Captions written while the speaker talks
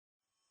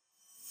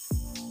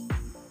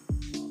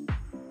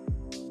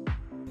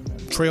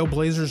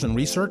trailblazers in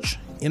research,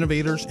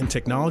 innovators in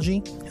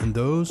technology, and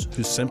those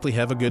who simply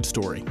have a good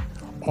story.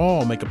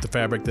 All make up the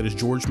fabric that is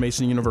George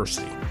Mason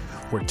University.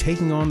 We're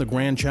taking on the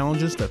grand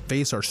challenges that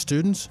face our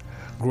students,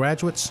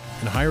 graduates,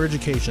 and higher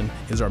education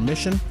is our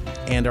mission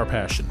and our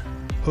passion.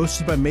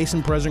 Hosted by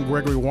Mason President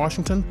Gregory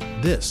Washington,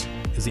 this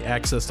is the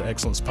Access to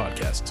Excellence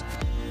podcast.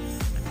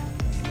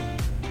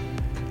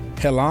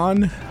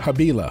 Helon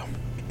Habila,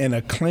 an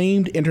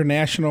acclaimed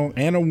international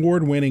and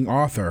award-winning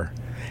author,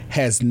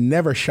 has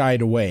never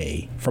shied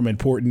away from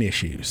important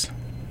issues.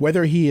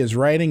 Whether he is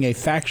writing a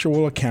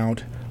factual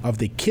account of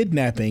the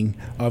kidnapping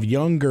of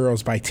young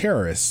girls by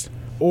terrorists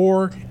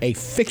or a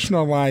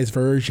fictionalized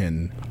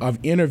version of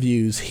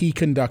interviews he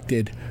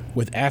conducted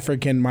with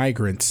African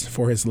migrants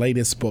for his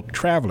latest book,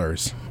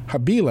 Travelers,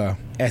 Habila,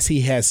 as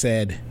he has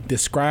said,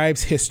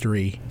 describes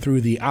history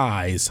through the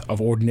eyes of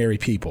ordinary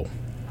people.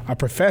 A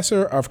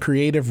professor of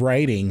creative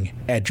writing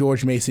at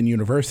George Mason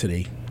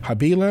University,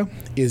 Habila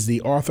is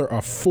the author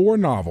of 4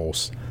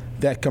 novels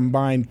that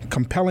combine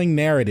compelling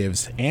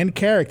narratives and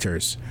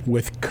characters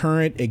with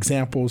current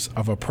examples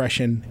of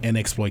oppression and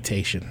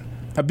exploitation.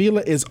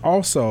 Habila is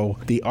also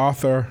the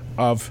author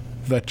of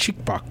The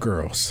Chibok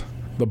Girls,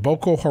 the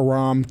Boko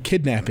Haram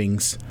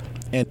kidnappings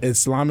and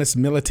Islamist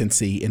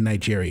militancy in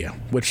Nigeria,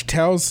 which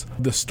tells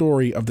the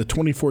story of the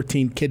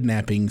 2014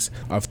 kidnappings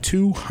of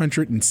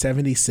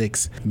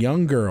 276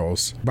 young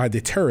girls by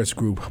the terrorist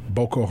group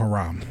Boko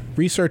Haram.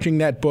 Researching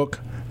that book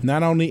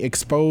not only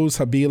exposed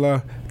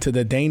Habila to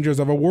the dangers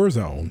of a war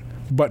zone,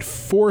 but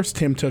forced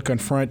him to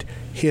confront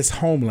his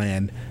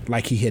homeland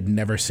like he had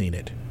never seen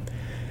it.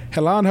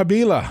 Helon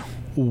Habila,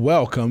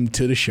 welcome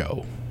to the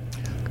show.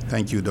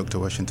 Thank you, Dr.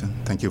 Washington.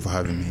 Thank you for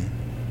having me.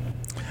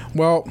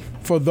 Well,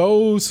 for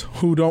those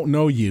who don't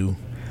know you,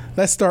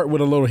 let's start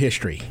with a little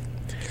history.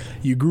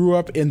 You grew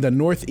up in the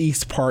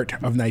northeast part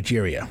of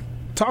Nigeria.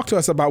 Talk to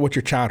us about what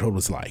your childhood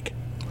was like.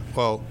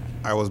 Well,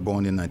 I was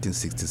born in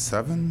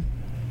 1967.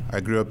 I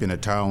grew up in a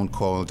town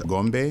called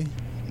Gombe.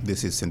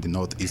 This is in the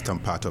northeastern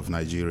part of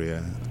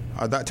Nigeria.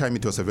 At that time,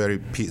 it was a very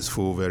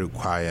peaceful, very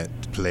quiet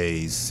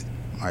place.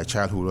 My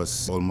childhood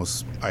was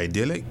almost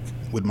idyllic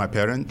with my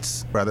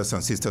parents, brothers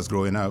and sisters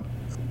growing up.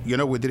 You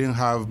know, we didn't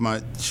have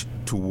much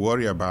to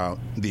worry about.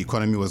 The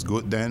economy was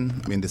good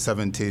then. In the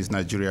 70s,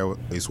 Nigeria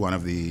is one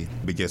of the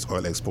biggest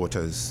oil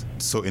exporters.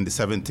 So in the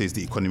 70s,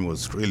 the economy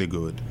was really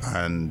good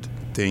and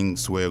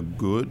things were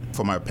good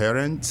for my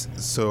parents.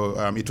 So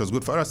it was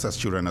good for us as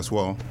children as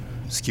well.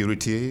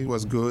 Security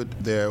was good.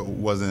 There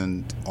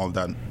wasn't all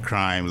that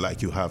crime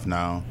like you have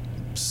now.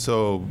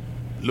 So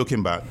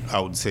looking back, I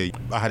would say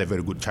I had a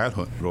very good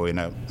childhood growing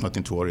up,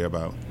 nothing to worry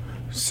about.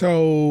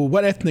 So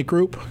what ethnic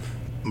group?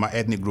 My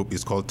ethnic group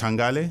is called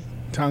Tangale.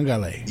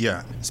 Tangale.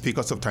 Yeah.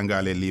 Speakers of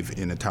Tangale live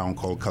in a town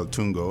called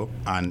Kaltungo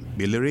and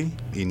Biliri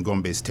in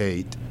Gombe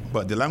State.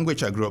 But the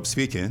language I grew up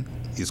speaking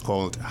is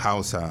called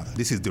Hausa.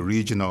 This is the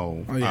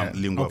regional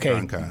lingua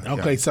franca.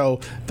 Okay, so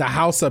the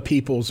Hausa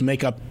peoples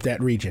make up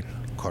that region.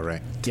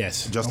 Correct.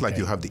 Yes. Just like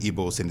you have the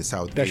Igbos in the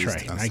southeast That's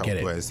right. and I get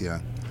southwest. it. Yeah.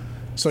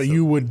 So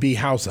you would be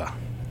Hausa.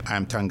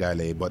 I'm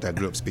Tangale, but I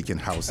grew up speaking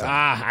Hausa.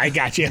 I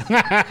got you.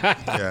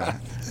 Yeah.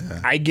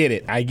 I get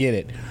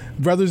it.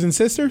 Brothers and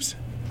sisters?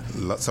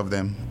 Lots of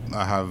them.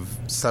 I have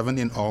 7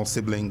 in all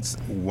siblings,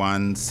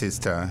 1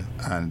 sister,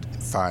 and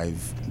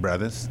 5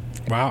 brothers.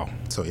 Wow.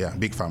 So yeah,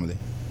 big family.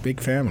 Big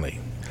family.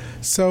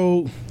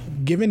 So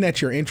given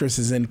that your interest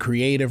is in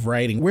creative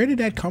writing, where did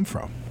that come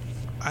from?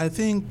 I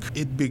think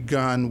it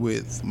began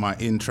with my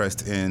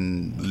interest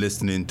in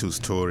listening to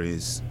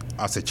stories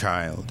as a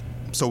child.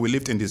 So we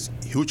lived in this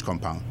huge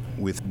compound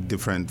with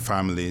different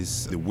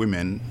families. The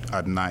women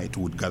at night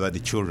would gather the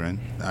children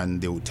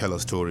and they would tell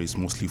us stories,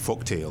 mostly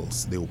folk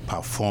tales. They would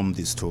perform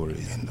these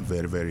stories in a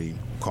very, very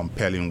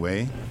compelling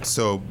way.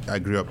 So I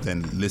grew up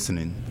then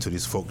listening to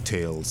these folk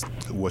tales,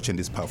 watching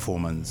this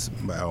performance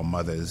by our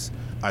mothers.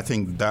 I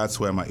think that's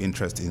where my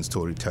interest in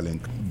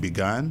storytelling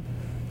began.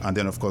 And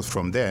then, of course,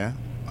 from there,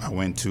 I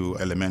went to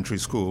elementary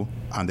school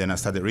and then I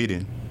started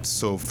reading.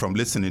 So from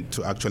listening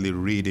to actually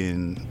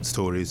reading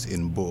stories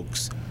in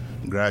books,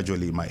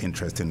 gradually my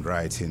interest in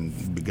writing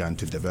began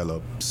to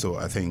develop. So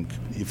I think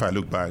if I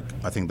look back,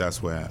 I think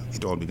that's where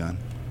it all began.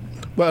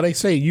 Well, they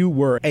say you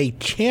were a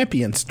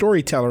champion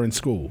storyteller in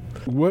school.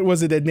 What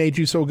was it that made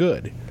you so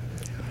good?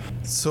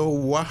 So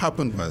what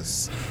happened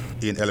was,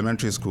 in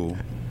elementary school,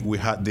 we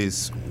had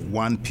this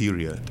one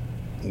period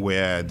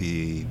where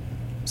the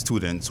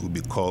students would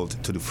be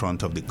called to the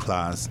front of the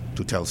class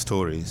to tell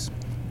stories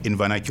in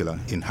vernacular,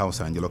 in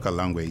Hausa, in the local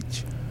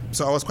language.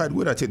 So I was quite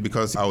good at it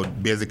because I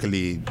would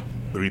basically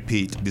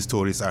repeat the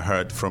stories I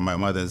heard from my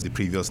mothers the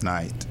previous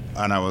night.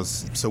 And I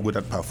was so good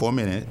at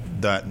performing it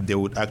that they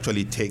would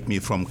actually take me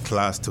from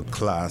class to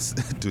class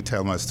to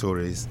tell my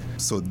stories.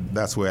 So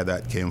that's where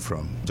that came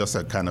from, just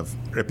a kind of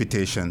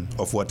repetition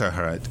of what I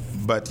heard.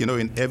 But,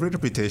 in every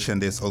repetition,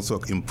 there's also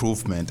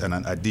improvement and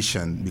an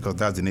addition, because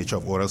that's the nature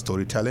of oral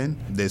storytelling.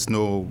 There's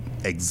no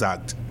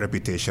exact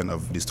repetition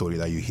of the story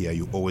that you hear.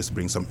 You always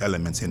bring some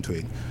elements into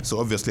it. So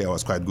obviously, I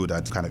was quite good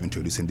at kind of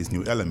introducing these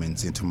new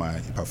elements into my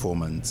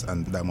performance,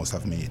 and that must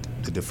have made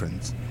the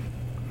difference.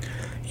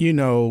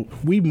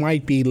 We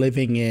might be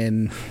living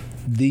in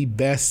the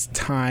best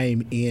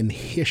time in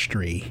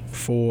history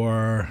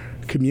for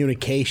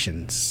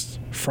communications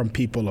from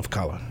people of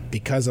color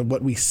because of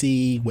what we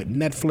see with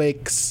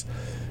Netflix,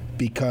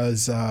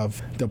 because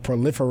of the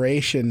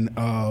proliferation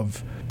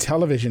of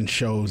television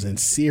shows and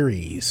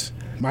series.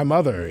 My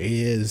mother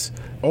is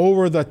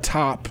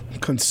over-the-top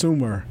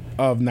consumer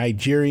of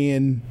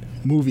Nigerian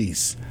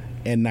movies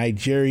and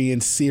Nigerian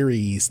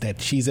series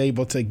that she's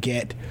able to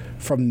get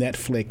from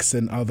Netflix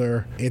and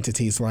other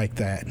entities like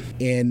that.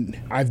 And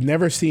I've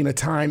never seen a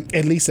time,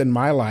 at least in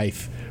my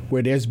life,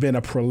 where there's been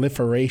a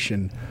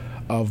proliferation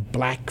of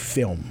black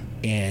film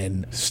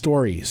and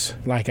stories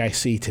like I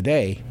see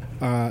today.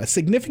 A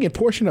significant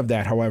portion of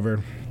that,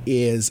 however,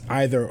 is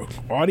either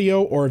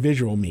audio or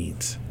visual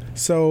means.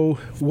 So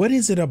what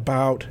is it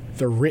about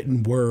the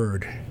written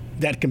word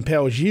that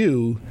compels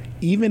you,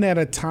 even at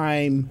a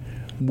time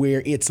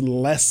where it's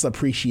less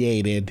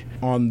appreciated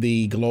on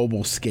the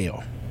global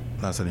scale?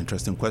 That's an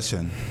interesting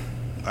question.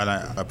 And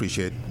I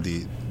appreciate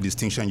the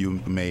distinction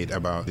you made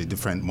about the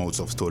different modes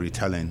of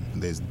storytelling.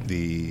 There's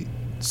the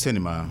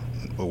cinema,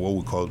 or what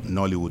we call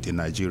Nollywood in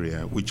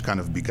Nigeria, which kind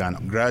of began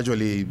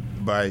gradually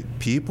by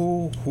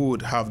people who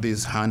would have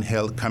these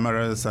handheld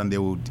cameras and they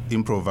would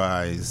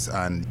improvise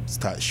and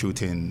start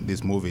shooting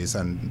these movies,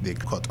 and they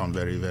caught on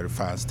very, very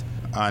fast.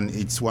 And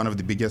it's one of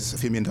the biggest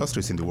film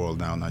industries in the world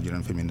now,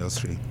 Nigerian film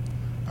industry.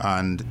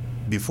 And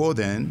before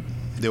then,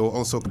 there were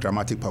also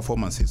dramatic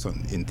performances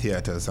in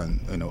theaters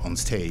and on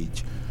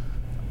stage.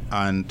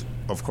 And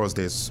of course,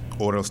 there's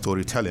oral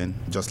storytelling,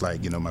 just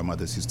like my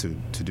mothers used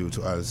to do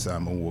to us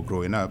when we were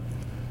growing up.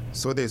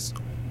 So there's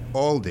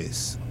all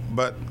this.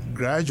 But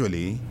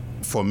gradually,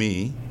 for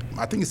me,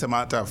 I think it's a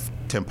matter of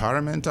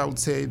temperament, I would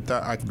say,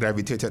 that I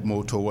gravitated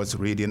more towards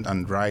reading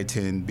and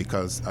writing,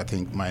 because I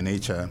think my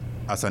nature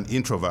as an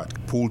introvert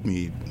pulled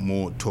me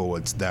more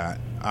towards that.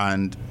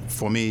 And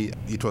for me,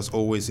 it was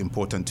always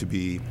important to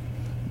be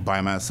by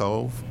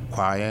myself,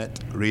 quiet,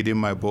 reading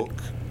my book,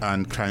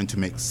 and trying to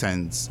make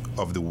sense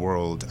of the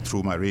world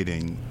through my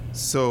reading.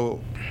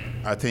 So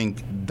I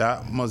think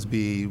that must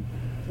be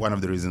one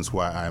of the reasons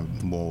why I'm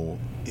more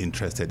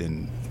interested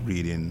in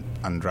reading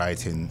and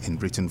writing in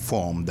written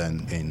form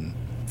than in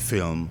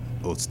film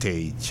or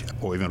stage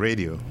or even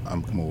radio.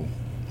 I'm more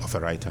of a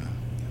writer.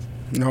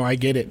 No, I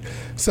get it.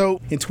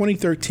 So in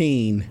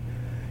 2013,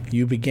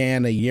 you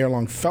began a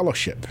year-long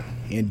fellowship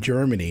in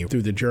Germany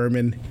through the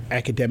German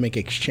Academic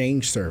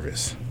Exchange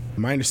Service.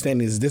 My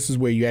understanding is this is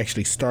where you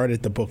actually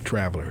started the book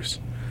Travelers.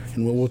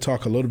 And we'll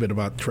talk a little bit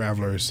about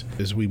Travelers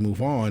as we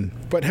move on.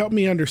 But help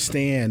me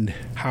understand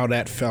how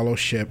that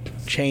fellowship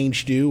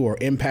changed you or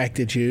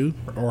impacted you,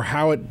 or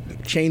how it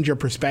changed your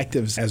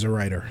perspectives as a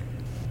writer.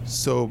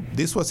 So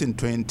this was in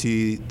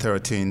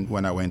 2013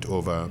 when I went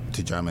over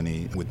to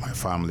Germany with my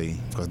family,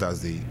 because that's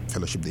the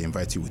fellowship they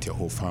invite you with your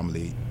whole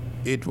family.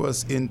 It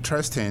was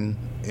interesting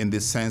in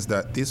the sense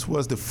that this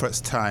was the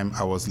first time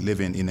I was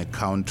living in a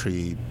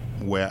country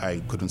where I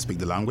couldn't speak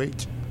the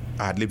language.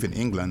 I had lived in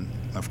England.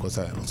 Of course,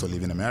 I also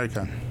live in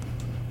America.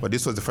 But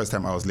this was the first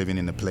time I was living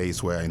in a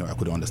place where I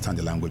couldn't understand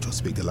the language or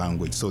speak the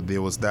language. So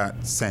there was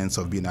that sense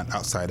of being an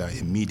outsider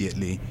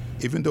immediately.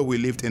 Even though we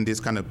lived in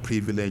this kind of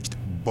privileged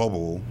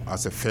bubble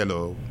as a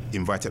fellow,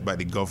 invited by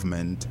the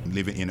government,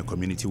 living in a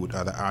community with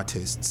other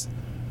artists,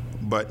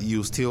 but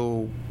you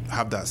still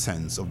have that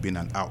sense of being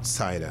an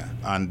outsider.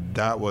 And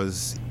that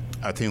was,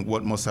 I think,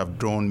 what must have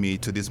drawn me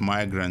to these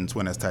migrants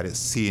when I started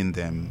seeing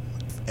them,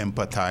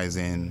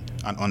 empathizing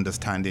and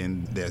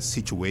understanding their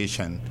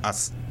situation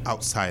as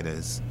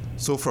outsiders.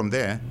 So from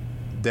there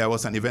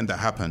was an event that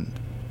happened.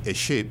 A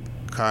ship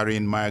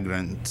carrying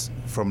migrants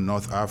from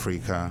North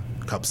Africa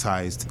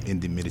capsized in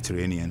the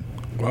Mediterranean.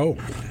 Whoa.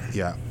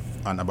 Yeah,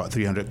 and about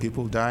 300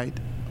 people died.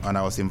 And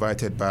I was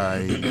invited by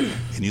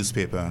a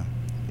newspaper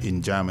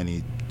in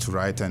Germany to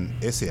write an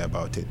essay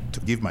about it, to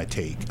give my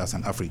take as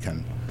an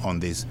African on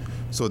this.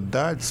 So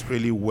that's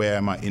really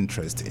where my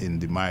interest in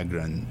the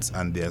migrants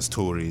and their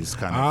stories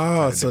kind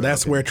of so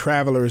that's where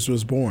Travelers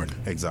was born.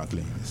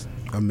 Exactly.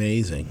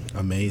 Amazing.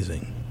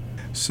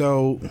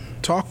 So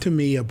talk to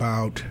me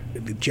about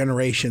the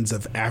generations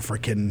of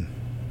African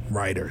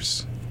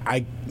writers.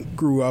 I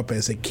grew up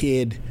as a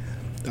kid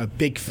a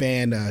big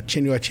fan of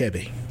Chinua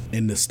Achebe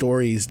and the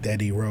stories that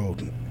he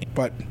wrote.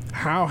 But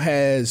how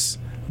has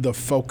the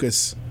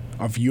focus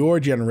of your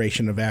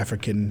generation of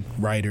African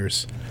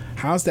writers,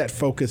 how's that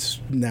focus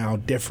now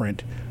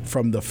different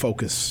from the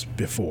focus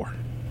before?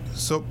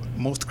 So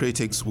most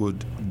critics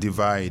would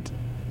divide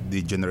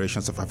the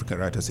generations of African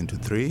writers into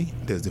three.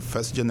 There's the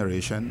first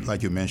generation,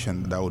 like you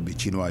mentioned, that would be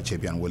Chinua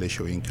Achebe and Wole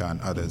Soyinka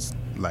and others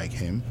like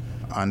him.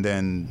 And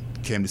then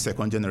came the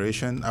second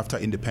generation after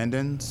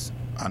independence.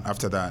 And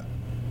after that,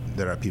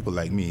 there are people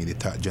like me, the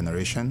third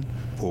generation,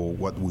 or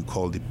what we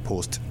call the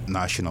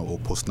post-national or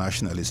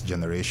post-nationalist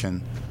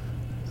generation.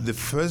 The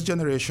first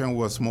generation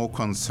was more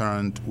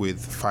concerned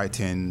with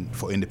fighting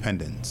for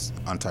independence,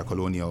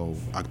 anti-colonial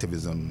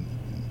activism,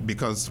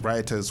 because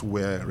writers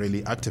were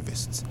really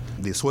activists.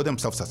 They saw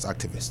themselves as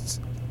activists.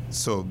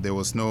 So there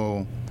was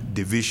no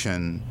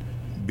division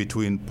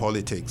between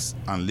politics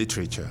and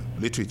literature.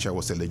 Literature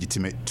was a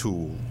legitimate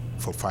tool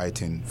for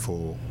fighting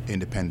for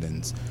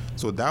independence.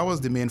 So that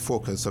was the main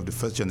focus of the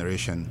first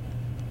generation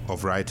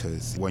of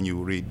writers. When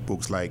you read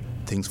books like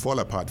Things Fall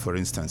Apart, for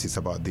instance, it's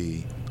about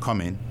the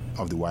coming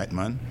of the white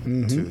man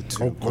to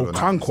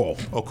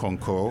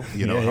Okonkwo,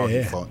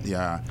 he fought,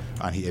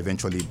 and he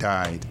eventually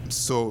died.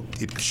 So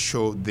it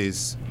showed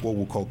this, what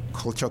we call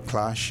culture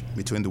clash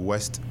between the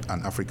West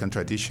and African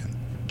tradition.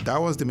 That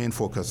was the main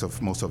focus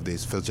of most of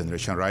these first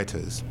generation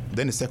writers.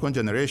 Then the second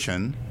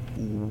generation,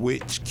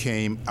 which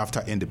came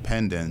after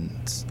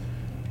independence,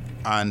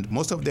 and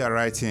most of their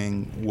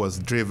writing was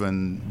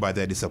driven by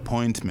their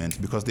disappointment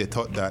because they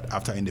thought that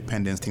after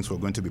independence things were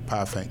going to be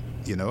perfect,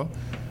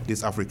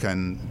 These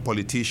African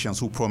politicians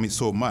who promised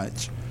so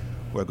much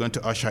were going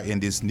to usher in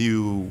this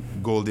new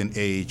golden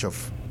age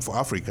for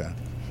Africa.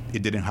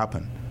 It didn't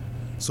happen.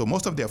 So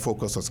most of their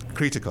focus was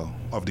critical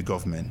of the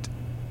government.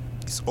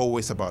 It's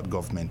always about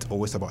government,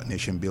 always about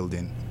nation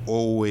building,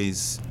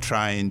 always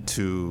trying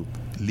to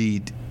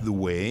lead the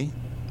way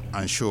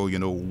and show,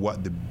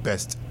 what the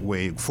best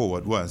way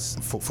forward was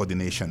for the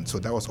nation. So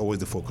that was always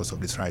the focus of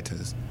these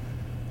writers.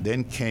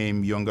 Then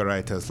came younger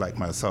writers like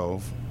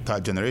myself,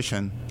 third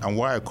generation, and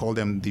why I call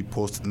them the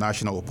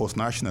post-national or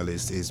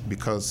post-nationalists is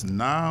because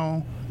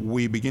now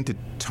we begin to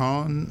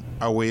turn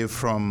away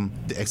from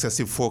the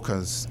excessive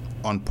focus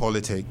on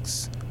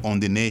politics, on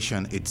the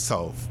nation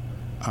itself,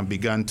 and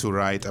began to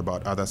write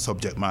about other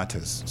subject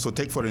matters. So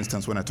take, for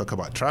instance, when I talk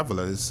about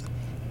Travelers,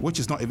 which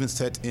is not even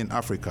set in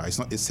Africa.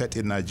 It's set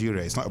in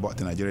Nigeria. It's not about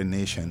the Nigerian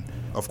nation.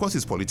 Of course,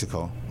 it's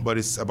political, but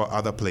it's about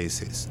other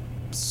places.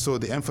 So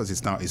the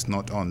emphasis now is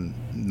not on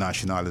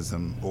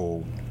nationalism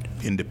or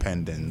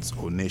independence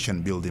or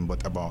nation building,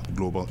 but about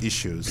global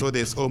issues. So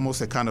there's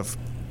almost a kind of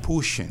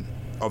pushing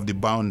of the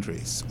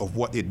boundaries of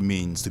what it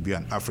means to be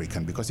an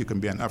African, because you can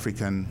be an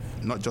African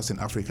not just in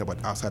Africa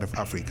but outside of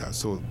Africa.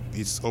 So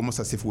it's almost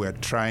as if we're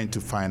trying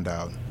to find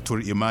out, to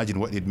reimagine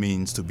what it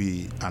means to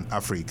be an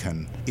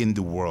African in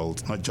the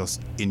world, not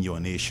just in your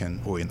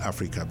nation or in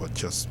Africa, but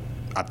just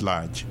at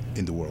large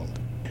in the world.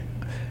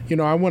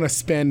 I want to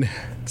spend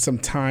some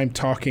time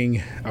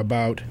talking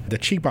about the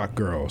Chibok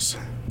girls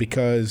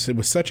because it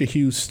was such a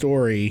huge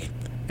story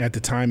at the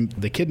time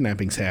the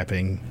kidnappings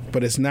happened,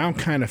 but it's now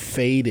kind of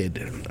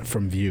faded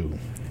from view.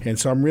 And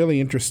so I'm really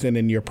interested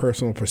in your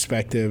personal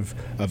perspective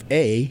of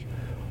A,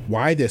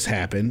 why this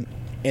happened,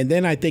 and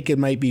then I think it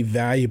might be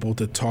valuable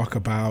to talk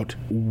about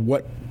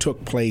what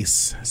took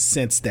place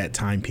since that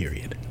time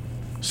period.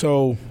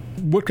 So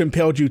what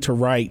compelled you to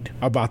write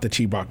about the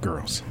Chibok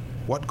girls?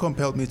 What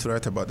compelled me to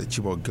write about the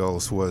Chibok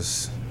girls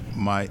was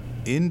my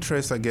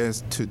interest, I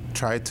guess, to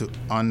try to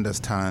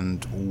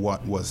understand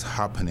what was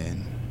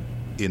happening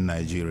in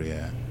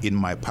Nigeria, in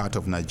my part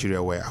of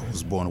Nigeria where I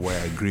was born, where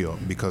I grew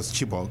up, because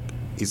Chibok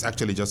is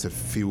actually just a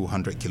few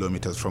hundred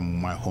kilometers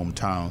from my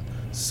hometown.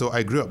 So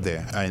I grew up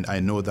there, and I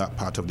know that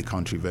part of the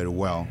country very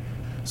well.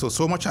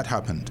 So much had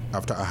happened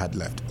after I had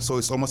left. So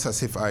it's almost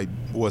as if I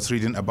was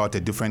reading about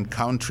a different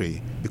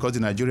country, because the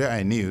Nigeria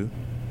I knew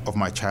of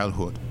my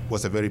childhood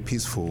was a very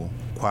peaceful,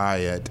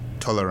 quiet,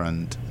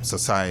 tolerant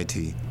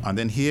society. And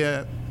then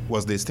here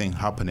was this thing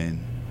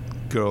happening,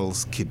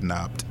 girls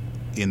kidnapped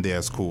in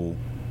their school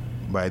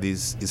by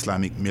these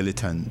Islamic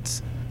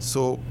militants.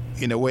 So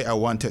in a way, I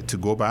wanted to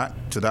go back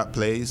to that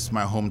place,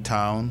 my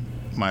hometown,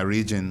 my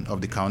region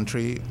of the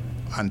country,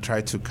 and try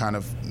to kind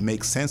of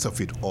make sense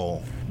of it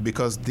all.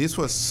 Because this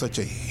was such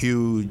a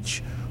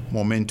huge,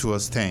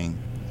 momentous thing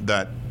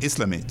that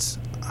Islamists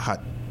had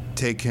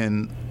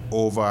taken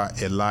over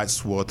a large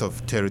swath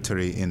of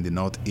territory in the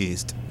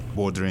northeast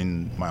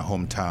bordering my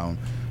hometown.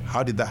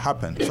 How did that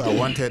happen? So I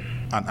wanted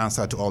an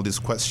answer to all these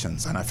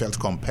questions, and I felt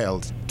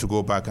compelled to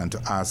go back and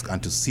to ask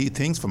and to see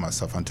things for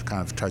myself and to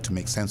kind of try to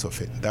make sense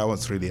of it. That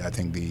was really, I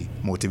think, the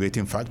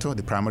motivating factor,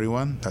 the primary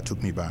one that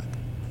took me back.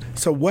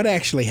 So what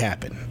actually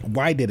happened?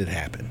 Why did it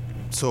happen?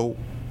 So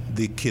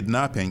the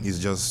kidnapping is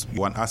just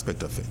one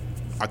aspect of it,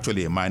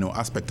 actually a minor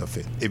aspect of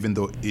it, even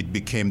though it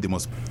became the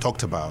most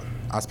talked about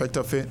aspect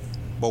of it.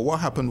 But what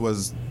happened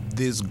was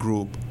this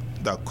group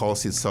that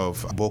calls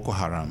itself Boko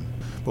Haram.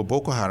 But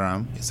Boko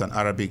Haram is an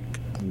Arabic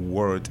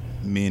word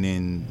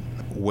meaning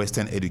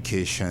Western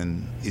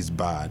education is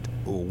bad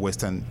or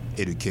Western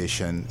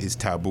education is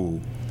taboo.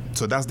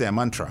 So that's their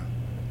mantra.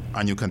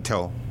 And you can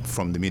tell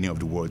from the meaning of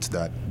the words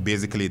that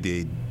basically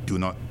they do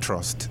not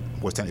trust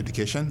Western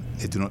education.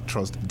 They do not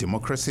trust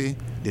democracy.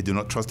 They do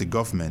not trust the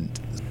government.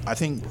 I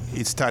think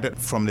it started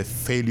from the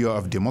failure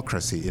of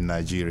democracy in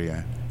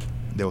Nigeria.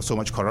 There was so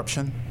much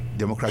corruption.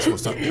 Democracy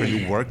was not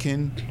really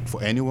working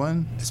for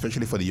anyone,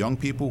 especially for the young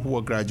people who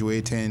were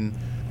graduating,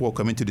 who were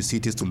coming to the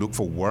cities to look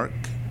for work.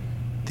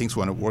 Things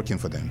were not working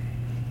for them.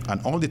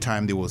 And all the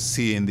time they were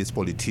seeing these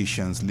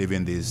politicians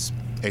living these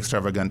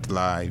extravagant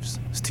lives,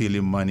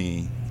 stealing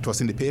money. It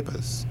was in the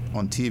papers,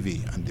 on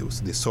TV, and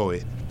they saw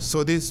it.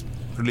 So these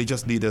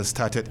religious leaders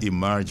started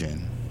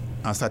emerging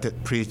and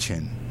started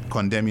preaching,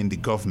 condemning the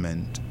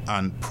government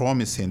and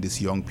promising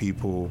these young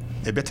people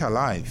a better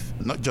life,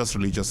 not just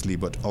religiously,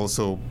 but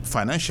also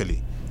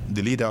financially.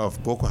 The leader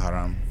of Boko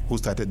Haram, who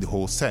started the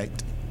whole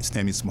sect, his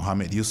name is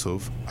Mohammed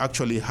Yusuf,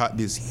 actually had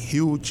this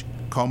huge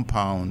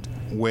compound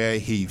where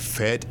he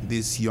fed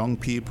these young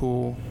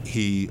people.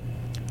 He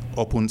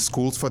opened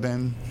schools for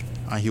them,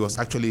 and he was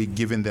actually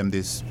giving them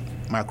this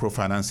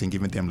microfinancing,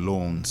 giving them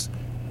loans.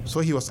 So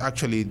he was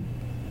actually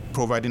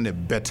providing a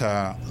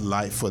better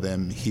life for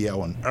them here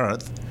on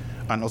earth,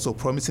 and also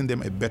promising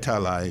them a better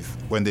life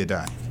when they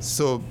die.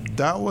 So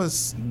that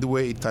was the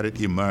way it started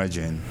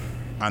emerging.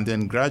 And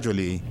then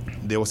gradually,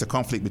 there was a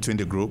conflict between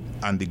the group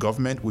and the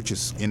government, which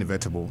is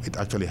inevitable. It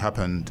actually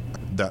happened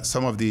that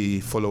some of the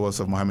followers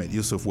of Mohammed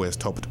Yusuf were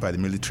stopped by the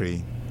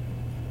military,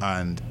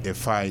 and a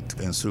fight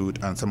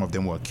ensued, and some of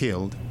them were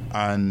killed.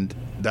 And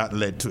that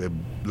led to a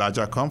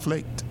larger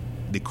conflict.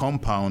 The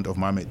compound of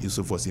Mohammed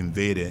Yusuf was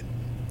invaded,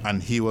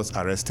 and he was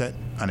arrested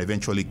and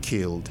eventually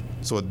killed.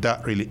 So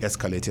that really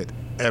escalated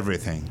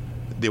everything.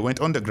 They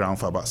went underground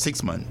for about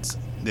 6 months.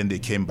 Then they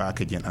came back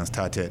again and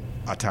started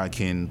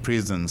attacking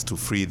prisons to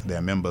free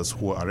their members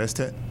who were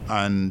arrested.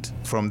 And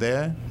from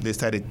there, they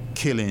started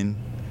killing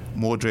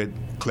moderate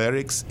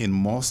clerics in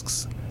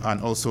mosques,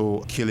 and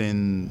also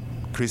killing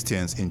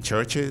Christians in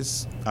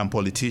churches and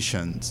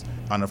politicians.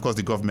 And of course,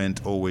 the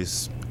government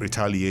always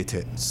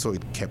retaliated. So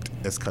it kept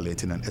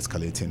escalating and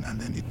escalating, and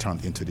then it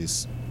turned into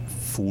this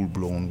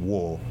full-blown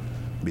war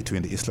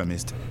between the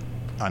Islamists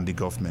and the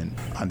government.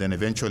 And then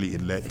eventually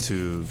it led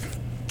to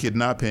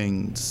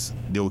kidnappings.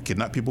 They would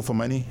kidnap people for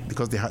money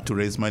because they had to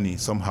raise money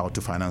somehow to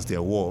finance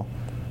their war.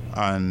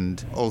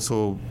 And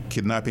also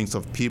kidnappings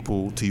of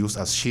people to use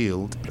as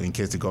shield in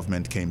case the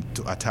government came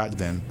to attack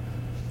them.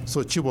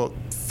 So Chibok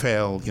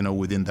fell,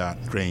 within that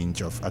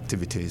range of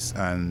activities.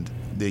 And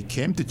they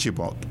came to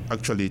Chibok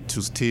actually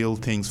to steal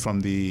things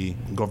from the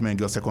government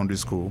girls' secondary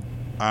school.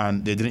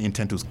 And they didn't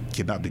intend to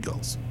kidnap the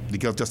girls. The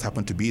girls just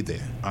happened to be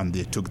there, and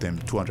they took them,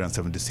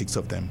 276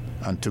 of them,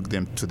 and took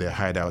them to their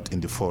hideout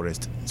in the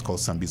forest. It's called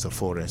Sambisa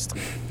Forest.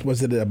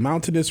 Was it a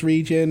mountainous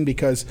region?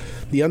 Because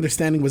the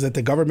understanding was that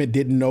the government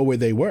didn't know where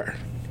they were.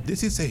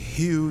 This is a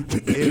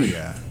huge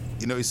area.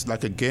 It's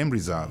like a game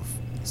reserve.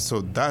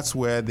 So that's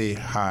where they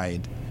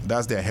hide.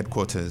 That's their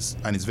headquarters,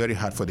 and it's very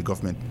hard for the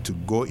government to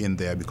go in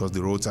there because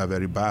the roads are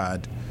very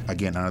bad.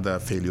 Again, another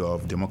failure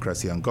of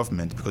democracy and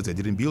government because they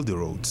didn't build the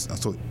roads. And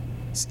so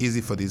it's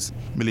easy for these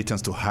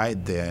militants to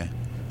hide there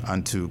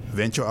and to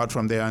venture out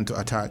from there and to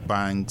attack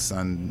banks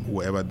and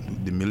wherever,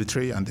 the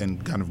military, and then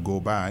kind of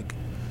go back.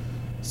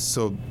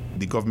 So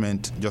the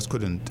government just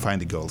couldn't find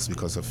the girls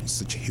because of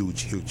such a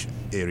huge, huge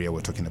area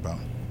we're talking about.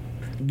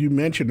 You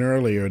mentioned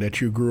earlier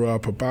that you grew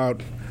up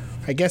about,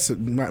 I guess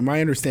my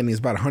understanding is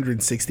about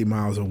 160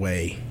 miles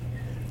away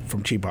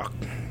from Chibok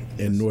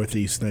in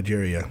northeast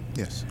Nigeria.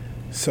 Yes.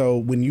 So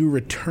when you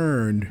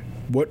returned,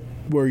 what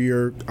were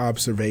your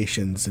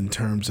observations in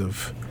terms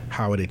of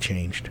how it had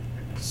changed?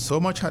 So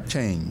much had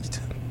changed.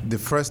 The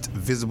first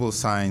visible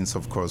signs,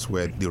 of course,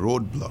 were the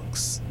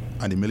roadblocks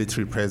and the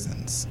military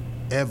presence.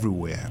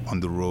 Everywhere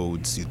on the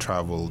roads you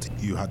traveled,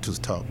 you had to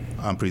stop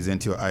and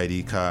present your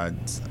ID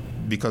cards,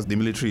 because the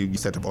military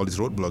set up all these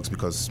roadblocks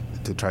because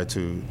to try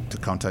to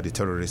counter the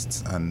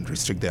terrorists and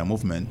restrict their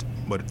movement,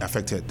 but it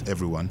affected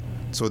everyone.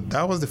 So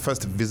that was the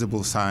first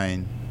visible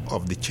sign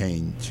of the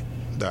change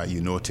that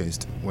you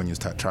noticed when you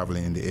start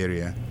traveling in the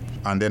area.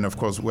 And then, of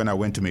course, when I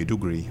went to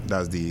Maiduguri,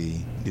 that's the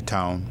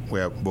town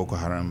where Boko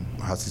Haram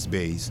has its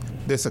base,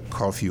 there's a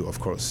curfew, of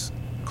course,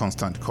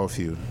 constant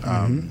curfew.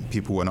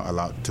 People were not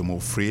allowed to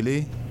move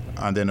freely.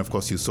 And then, of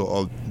course, you saw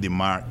all the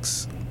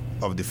marks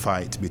of the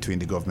fight between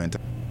the government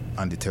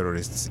and the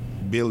terrorists.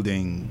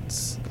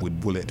 Buildings with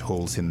bullet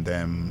holes in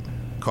them,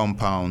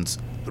 compounds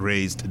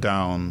razed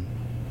down.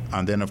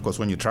 And then, of course,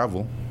 when you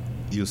travel,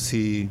 you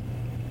see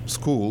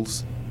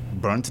schools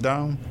burnt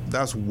down.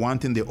 That's one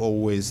thing they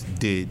always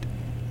did,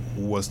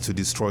 was to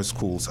destroy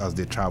schools as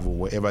they travel.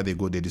 Wherever they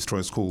go, they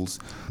destroy schools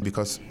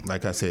because,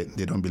 like I said,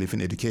 they don't believe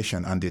in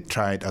education, and they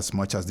tried as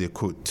much as they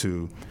could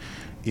to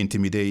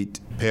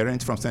intimidate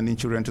parents from sending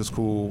children to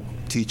school,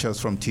 teachers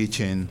from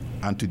teaching,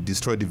 and to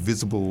destroy the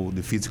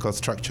physical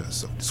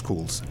structures of the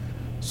schools.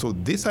 So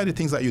these are the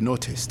things that you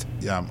noticed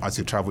as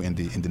you travel in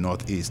the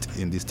Northeast,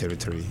 in this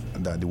territory,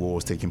 that the war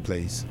was taking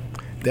place.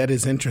 That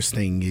is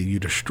interesting. You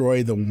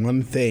destroy the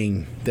one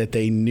thing that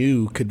they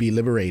knew could be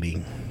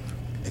liberating.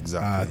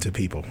 Exactly. To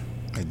people.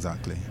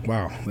 Exactly.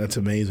 Wow, that's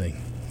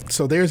amazing.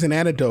 So there's an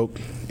anecdote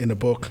in the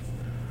book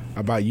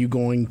about you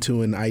going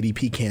to an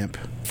IDP camp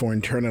for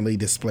internally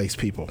displaced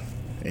people.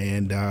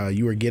 And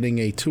you were getting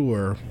a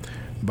tour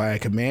by a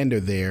commander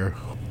there.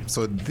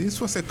 So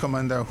this was a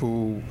commander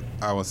who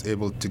I was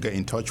able to get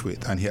in touch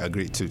with, and he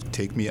agreed to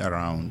take me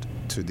around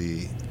to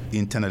the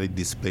internally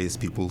displaced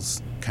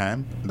people's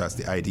camp. That's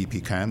the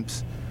IDP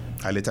camps.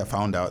 I later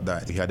found out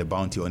that he had a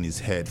bounty on his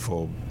head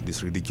for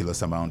this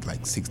ridiculous amount,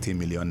 like 60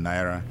 million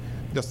naira,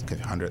 just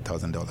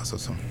 $100,000 or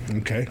so.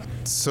 Okay.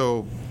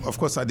 So, of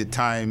course, at the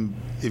time,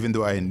 even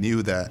though I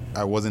knew that,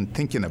 I wasn't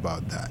thinking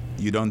about that.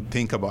 You don't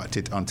think about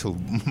it until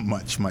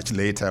much, much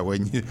later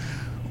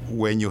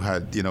when you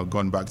had,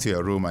 gone back to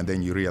your room and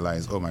then you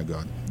realize, oh my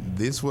God,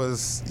 this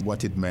was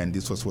what it meant.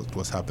 This was what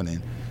was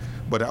happening.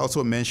 But I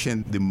also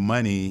mentioned the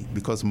money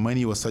because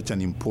money was such an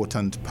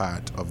important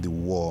part of the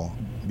war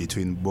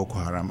between Boko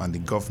Haram and the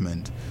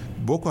government.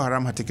 Boko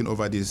Haram had taken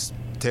over this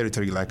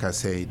territory, like I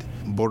said.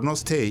 Borno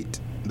State,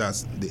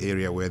 that's the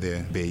area where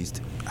they're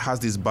based, has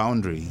this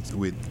boundary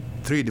with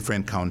 3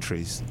 different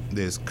countries.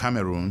 There's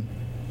Cameroon,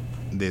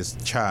 there's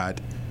Chad,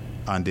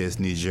 and there's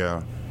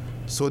Niger.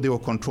 So they were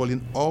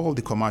controlling all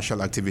the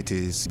commercial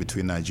activities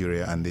between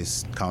Nigeria and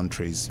these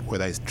countries,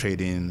 whether it's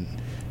trading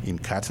in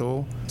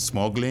cattle,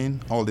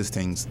 smuggling, all these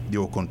things, they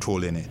were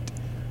controlling it.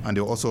 And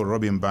they were also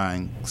robbing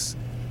banks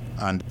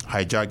and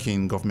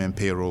hijacking government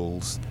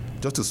payrolls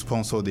just to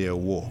sponsor their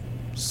war.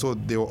 So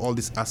there were all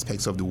these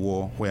aspects of the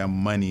war where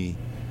money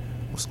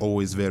was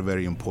always very,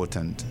 very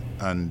important.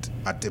 And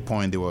at a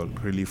point, they were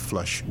really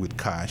flush with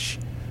cash.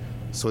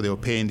 So they were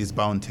paying these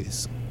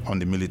bounties on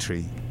the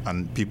military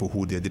and people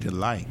who they didn't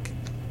like.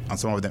 And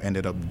some of them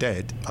ended up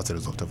dead as a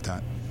result of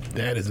that.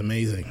 That is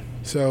amazing.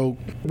 So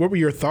what were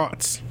your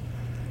thoughts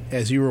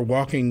as you were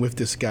walking with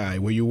this guy?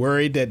 Were you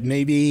worried that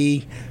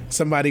maybe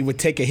somebody would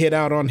take a hit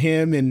out on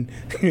him and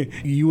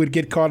you would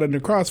get caught in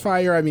the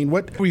crossfire? I mean,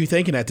 what were you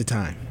thinking at the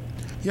time?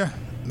 Yeah,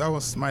 that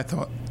was my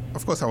thought.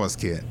 Of course, I was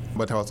scared,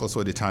 but I was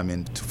also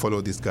determined to follow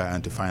this guy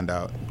and to find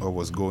out what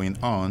was going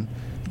on.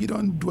 You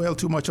don't dwell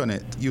too much on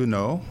it,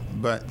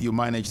 but you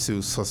manage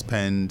to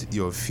suspend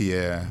your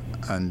fear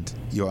and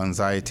your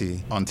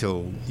anxiety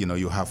until,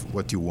 you have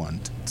what you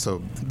want.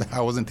 So I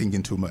wasn't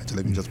thinking too much.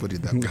 Let me just put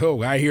it that way.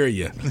 Oh, I hear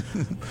you.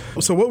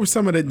 So what were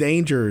some of the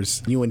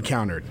dangers you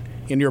encountered?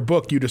 In your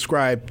book, you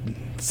described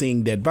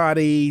seeing dead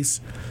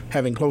bodies,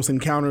 having close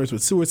encounters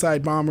with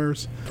suicide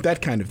bombers,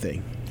 that kind of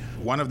thing.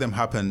 One of them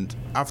happened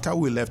after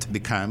we left the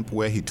camp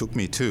where he took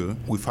me to.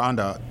 We found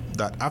out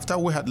that after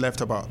we had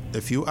left about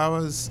a few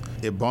hours,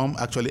 a bomb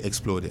actually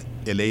exploded.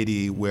 A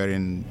lady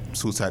wearing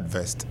suicide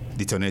vest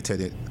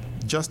detonated it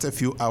just a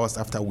few hours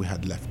after we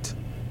had left.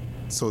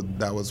 So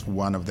that was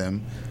one of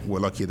them. We're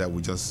lucky that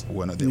we just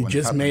were not there. You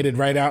just made it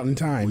right out in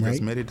time, right? We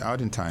just made it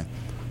out in time.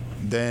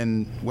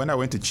 Then when I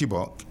went to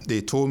Chibok,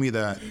 they told me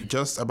that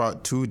just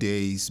about 2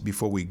 days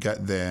before we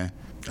got there,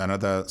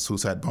 another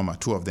suicide bomber,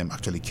 2 of them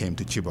actually came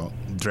to Chibok,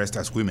 dressed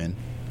as women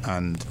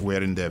and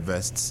wearing their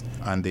vests,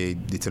 and they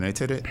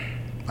detonated it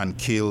and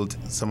killed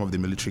some of the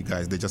military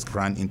guys. They just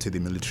ran into the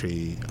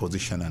military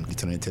position and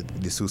detonated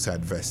the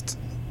suicide vest.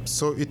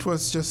 So it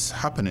was just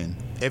happening.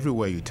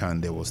 Everywhere you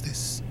turn, there was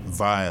this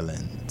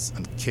violence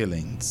and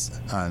killings.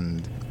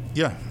 And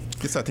yeah,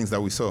 these are things that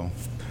we saw.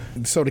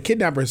 So the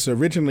kidnappers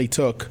originally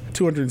took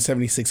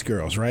 276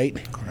 girls, right?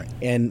 Correct.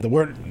 And the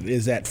word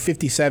is that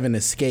 57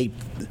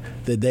 escaped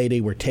the day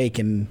they were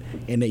taken,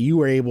 and that you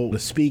were able to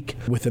speak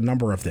with a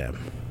number of them,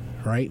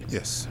 right?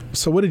 Yes.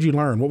 So what did you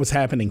learn? What was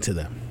happening to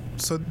them?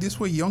 So these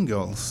were young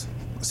girls,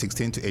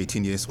 16 to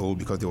 18 years old,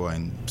 because they were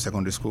in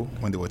secondary school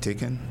when they were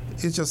taken.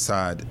 It's just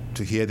sad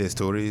to hear their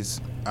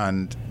stories,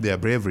 and their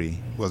bravery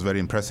was very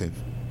impressive,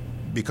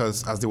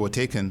 because as they were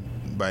taken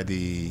by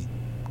the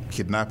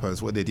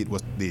kidnappers, what they did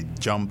was they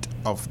jumped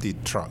off the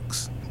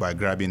trucks by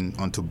grabbing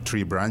onto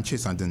tree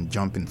branches and then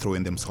jumping,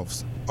 throwing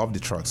themselves off the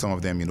truck. Some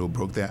of them,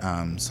 broke their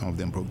arms, some of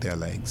them broke their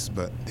legs,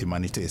 but they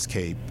managed to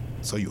escape.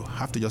 So you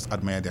have to just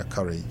admire their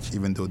courage,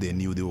 even though they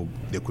knew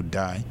they could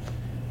die,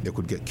 they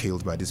could get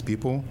killed by these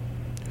people,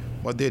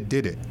 but they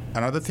did it.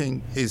 Another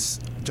thing is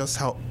just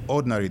how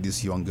ordinary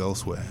these young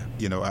girls were.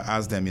 I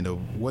asked them,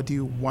 what do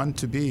you want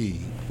to be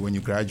when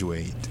you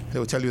graduate? They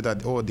will tell you that,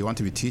 they want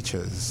to be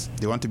teachers,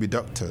 they want to be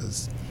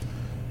doctors.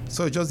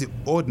 So just the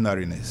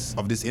ordinariness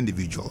of these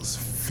individuals,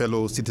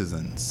 fellow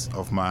citizens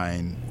of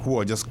mine, who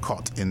are just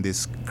caught in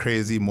this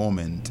crazy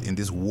moment, in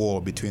this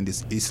war between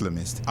these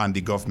Islamists and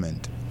the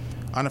government.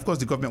 And of course,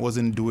 the government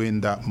wasn't doing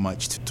that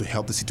much to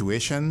help the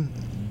situation.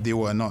 They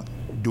were not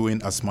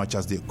doing as much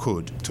as they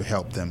could to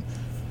help them.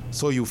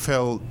 So you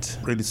felt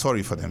really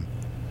sorry for them,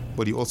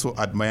 but you also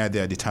admire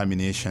their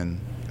determination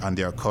and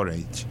their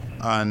courage.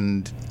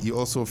 And you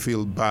also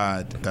feel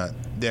bad that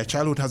their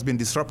childhood has been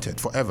disrupted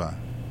forever.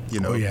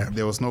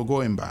 There was no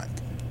going back.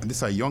 And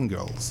these are young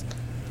girls.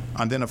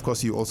 And then, of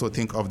course, you also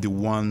think of the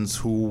ones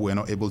who were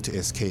not able to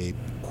escape,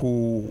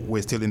 who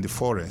were still in the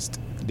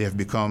forest. They have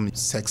become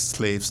sex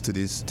slaves to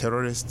these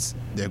terrorists.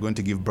 They're going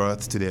to give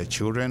birth to their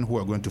children, who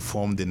are going to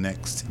form the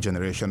next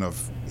generation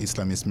of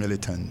Islamist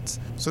militants.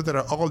 So there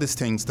are all these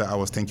things that I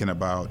was thinking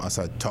about as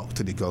I talked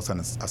to the girls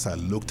and as I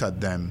looked at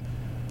them,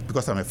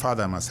 because I'm a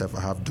father myself,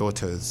 I have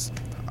daughters.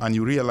 And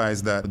you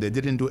realize that they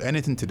didn't do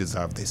anything to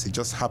deserve this. It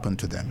just happened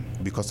to them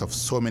because of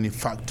so many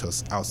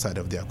factors outside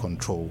of their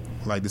control.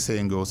 Like the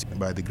saying goes,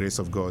 by the grace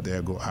of God,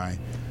 there go I.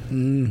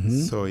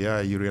 Mm-hmm. So,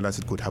 yeah, you realize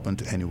it could happen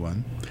to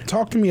anyone.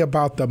 Talk to me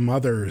about the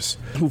mothers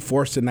who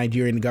forced the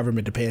Nigerian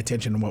government to pay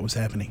attention to what was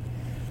happening.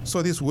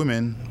 So these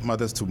women,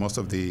 mothers to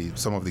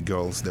some of the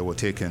girls that were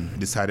taken,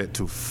 decided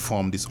to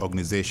form this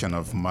organization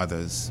of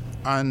mothers.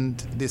 And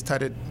they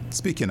started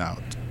speaking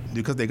out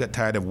because they got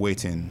tired of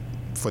waiting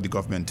for the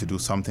government to do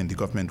something. The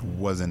government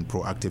wasn't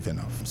proactive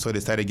enough. So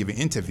they started giving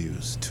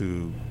interviews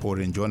to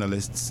foreign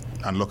journalists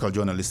and local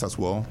journalists as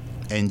well,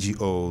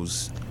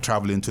 NGOs,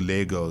 traveling to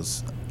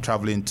Lagos,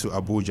 traveling to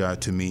Abuja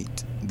to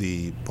meet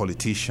the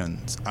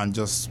politicians and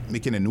just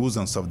making a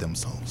nuisance of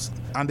themselves.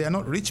 And they are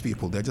not rich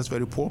people, they're just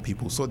very poor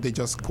people. So they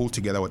just pulled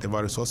together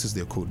whatever resources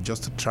they could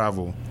just to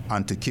travel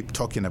and to keep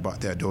talking about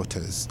their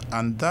daughters.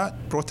 And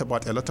that brought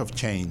about a lot of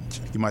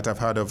change. You might have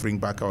heard of Bring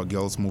Back Our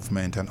Girls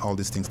movement and all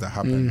these things that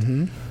happened.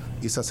 Mm-hmm.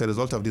 It's as a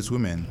result of these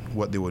women,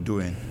 what they were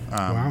doing.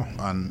 Wow.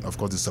 And of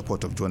course the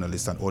support of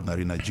journalists and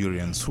ordinary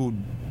Nigerians who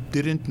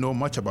didn't know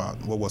much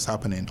about what was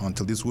happening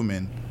until these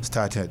women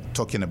started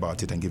talking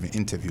about it and giving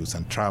interviews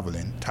and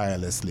traveling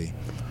tirelessly.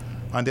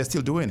 And they're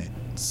still doing it.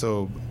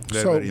 So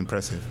very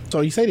impressive. So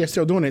you say they're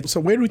still doing it.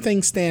 So where do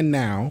things stand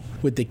now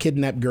with the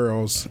kidnapped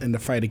girls in the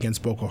fight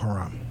against Boko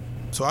Haram?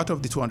 So out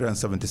of the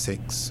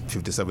 276,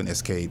 57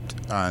 escaped,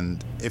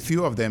 and a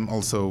few of them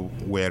also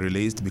were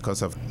released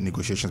because of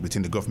negotiations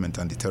between the government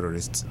and the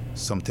terrorists.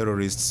 Some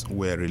terrorists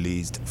were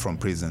released from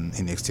prison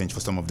in exchange for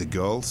some of the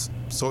girls.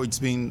 So it's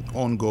been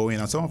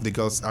ongoing, and some of the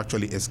girls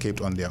actually escaped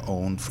on their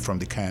own from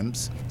the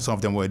camps. Some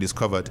of them were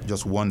discovered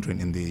just wandering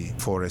in the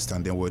forest,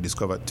 and then were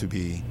discovered to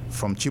be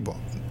from Chibok,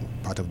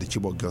 part of the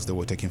Chibok girls that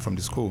were taken from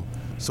the school.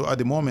 So at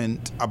the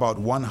moment, about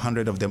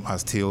 100 of them are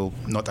still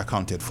not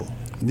accounted for.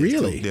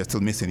 Really? They're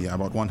still missing, yeah,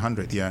 about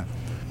 100, yeah.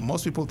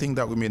 Most people think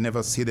that we may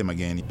never see them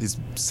again. It's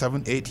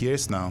 7-8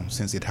 years now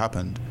since it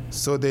happened.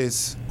 So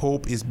this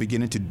hope is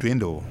beginning to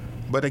dwindle.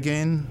 But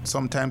again,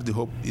 sometimes the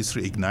hope is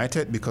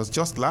reignited because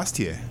just last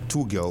year,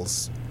 2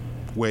 girls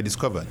were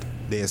discovered.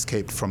 They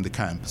escaped from the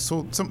camp.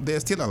 So they're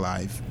still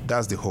alive.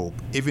 That's the hope.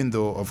 Even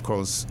though, of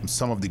course,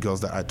 some of the girls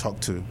that I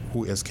talked to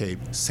who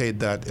escaped said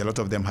that a lot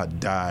of them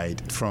had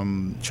died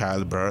from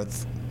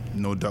childbirth,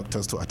 no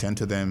doctors to attend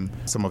to them.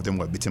 Some of them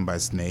were bitten by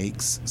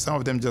snakes. Some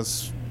of them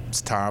just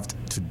starved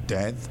to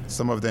death.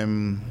 Some of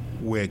them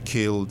were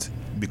killed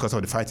because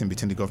of the fighting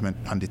between the government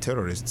and the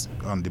terrorists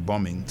on the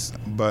bombings.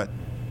 But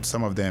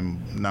some of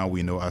them now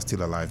we know are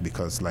still alive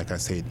because, like I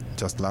said,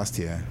 just last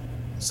year,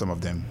 some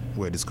of them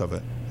were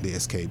discovered. They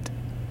escaped.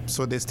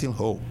 So there's still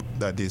hope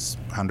that these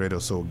 100 or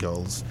so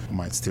girls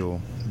might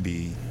still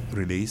be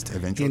released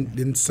eventually.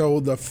 And so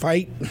the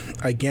fight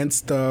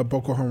against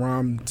Boko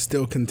Haram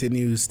still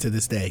continues to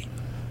this day?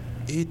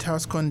 It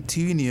has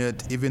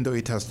continued, even though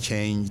it has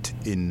changed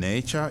in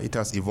nature. It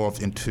has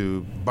evolved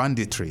into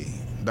banditry.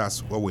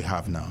 That's what we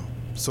have now.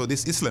 So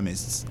these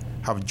Islamists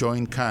have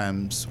joined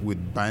camps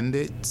with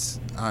bandits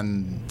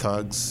and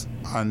thugs,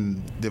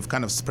 and they've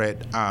kind of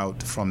spread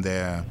out from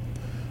their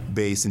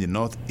base in the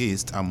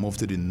northeast and moved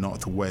to the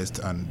northwest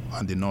and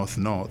the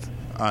north,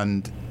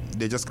 and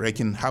they're just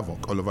wreaking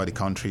havoc all over the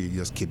country,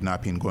 just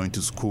kidnapping, going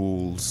to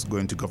schools,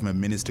 going to government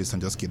ministries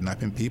and just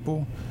kidnapping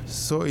people.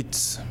 So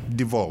it's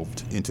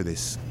devolved into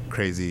this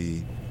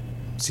crazy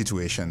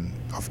situation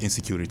of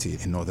insecurity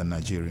in northern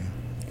Nigeria.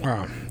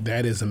 Wow,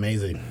 that is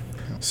amazing.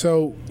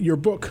 So your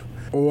book,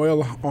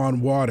 Oil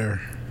on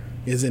Water,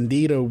 is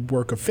indeed a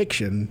work of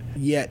fiction,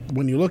 yet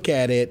when you look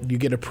at it, you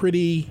get a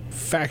pretty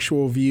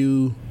factual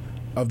view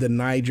of the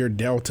Niger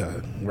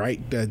Delta,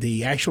 right?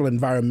 The actual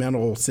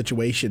environmental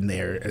situation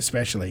there,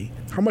 especially.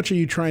 How much are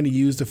you trying to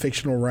use the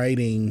fictional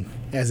writing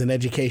as an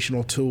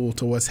educational tool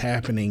to what's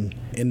happening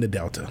in the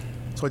Delta?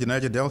 So the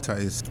Niger Delta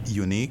is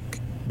unique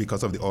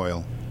because of the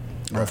oil.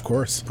 Of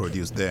course.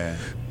 Produced there.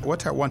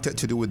 What I wanted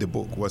to do with the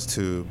book was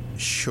to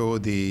show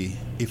the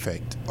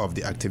effect of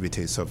the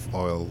activities of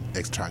oil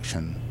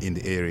extraction in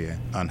the area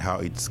and how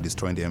it's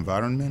destroying the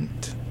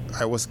environment.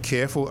 I was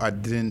careful. I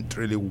didn't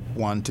really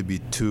want to be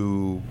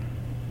too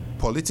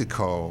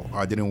political.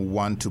 I didn't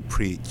want to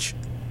preach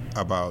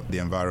about the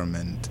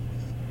environment.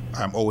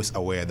 I'm always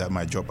aware that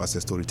my job as a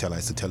storyteller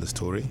is to tell a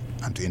story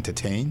and to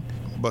entertain.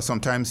 But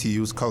sometimes you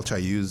use culture,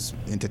 you use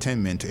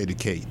entertainment to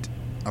educate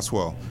as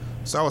well.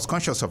 So I was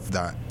conscious of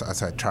that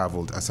as I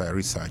traveled, as I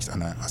researched,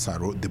 and as I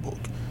wrote the book.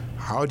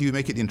 How do you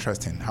make it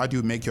interesting? How do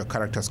you make your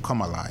characters come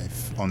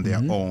alive on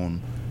their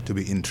own to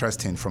be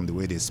interesting from the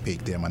way they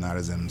speak, their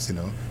mannerisms, you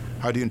know?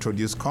 How do you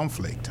introduce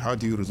conflict? How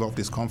do you resolve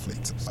this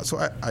conflict?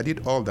 So I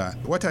did all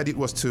that. What I did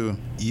was to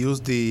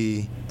use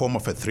the form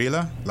of a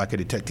thriller, like a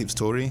detective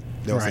story.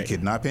 There was a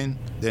kidnapping.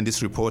 Then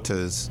these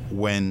reporters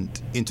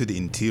went into the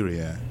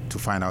interior to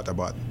find out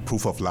about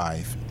proof of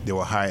life. They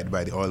were hired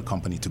by the oil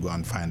company to go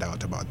and find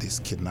out about this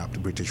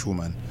kidnapped British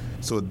woman.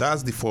 So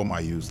that's the form I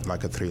used,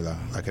 like a thriller,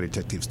 like a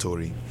detective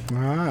story.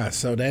 Ah,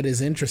 so that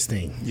is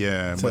interesting.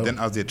 Yeah, but then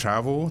as they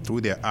travel,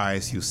 through their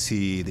eyes, you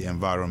see the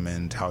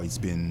environment, how it's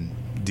been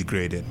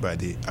degraded by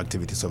the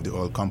activities of the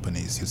oil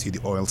companies. You see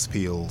the oil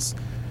spills,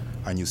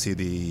 and you see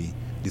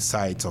the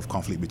sites of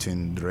conflict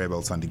between the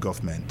rebels and the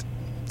government.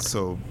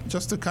 So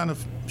just to kind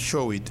of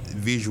show it,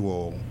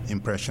 visual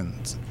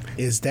impressions.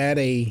 Is that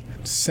a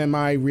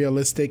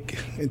semi-realistic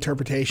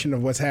interpretation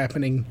of what's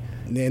happening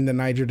in the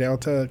Niger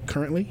Delta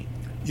currently?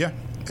 Yeah,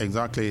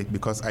 exactly,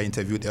 because I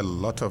interviewed a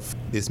lot of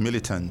these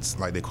militants,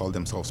 like they call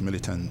themselves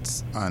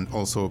militants, and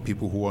also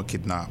people who were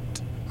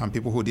kidnapped. And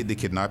people who did the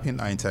kidnapping,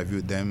 I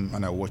interviewed them,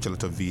 and I watched a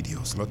lot of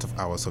videos, a lot of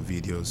hours of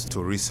videos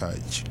to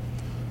research.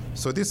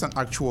 So this is an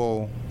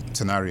actual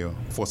scenario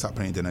of what's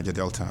happening in the Niger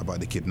Delta about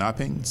the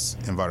kidnappings,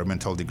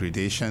 environmental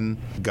degradation,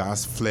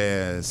 gas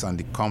flares, and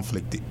the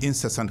conflict, the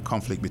incessant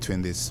conflict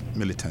between these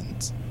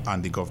militants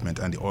and the government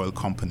and the oil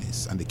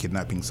companies, and the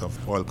kidnappings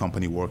of oil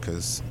company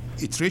workers.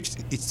 It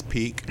reached its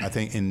peak, I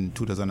think, in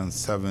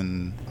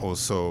 2007 or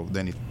so.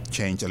 Then it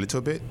changed a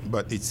little bit,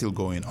 but it's still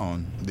going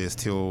on. There's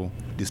still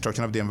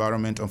destruction of the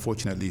environment,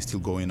 unfortunately, is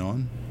still going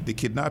on. The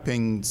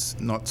kidnappings,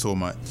 not so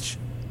much,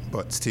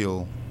 but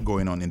still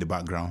going on in the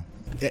background.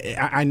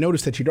 I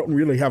noticed that you don't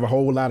really have a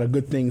whole lot of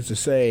good things to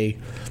say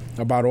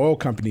about oil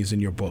companies in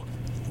your book.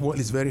 Well,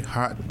 it's very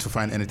hard to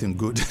find anything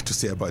good to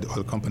say about the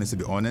oil companies, to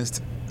be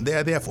honest. They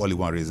are there for only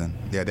one reason.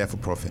 They are there for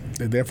profit.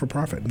 They're there for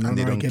profit. And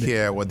they don't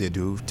care what they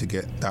do to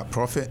get that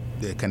profit.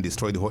 They can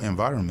destroy the whole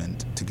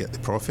environment to get the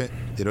profit.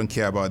 They don't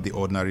care about the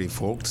ordinary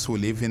folks who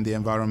live in the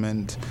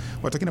environment.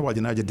 We're talking about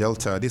the Niger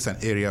Delta. This is an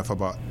area of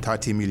about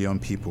 30 million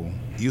people.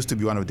 It used to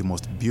be one of the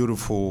most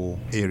beautiful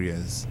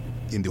areas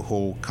in the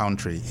whole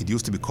country. It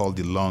used to be called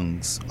the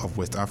lungs of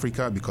West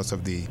Africa because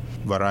of the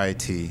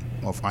variety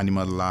of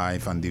animal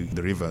life and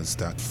the rivers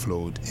that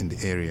flowed in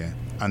the area.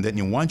 And then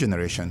in one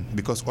generation,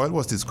 because oil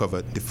was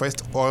discovered, the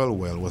first oil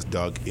well was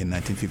dug in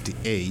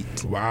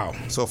 1958. Wow.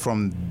 So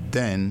from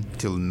then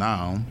till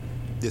now,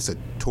 there's a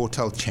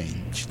total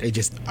change.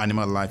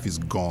 Animal life is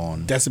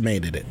gone.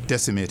 Decimated.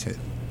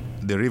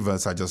 The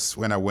rivers are just,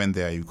 when I went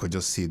there, you could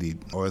just see the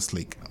oil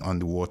slick on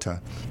the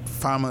water.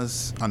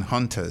 Farmers and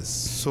hunters,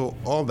 so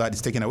all that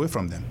is taken away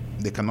from them.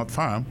 They cannot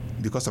farm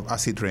because of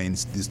acid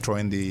rains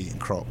destroying the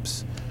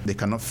crops. They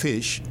cannot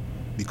fish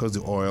because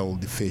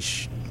the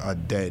fish are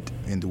dead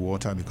in the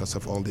water because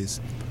of all this.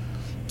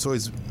 So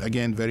it's,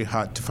 again, very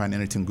hard to find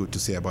anything good to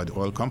say about the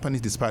oil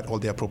companies, despite all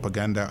their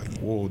propaganda.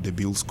 Oh, they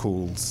build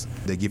schools,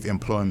 they give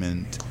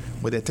employment,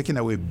 but they're taking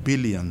away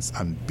billions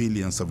and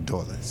billions of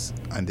dollars,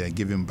 and they're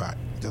giving back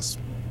just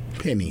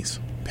pennies,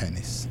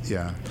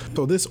 yeah.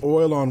 So this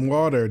Oil on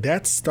Water,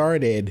 that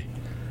started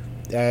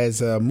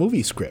as a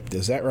movie script,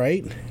 is that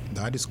right?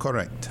 That is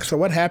correct. So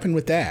what happened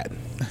with that?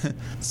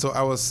 So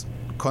I was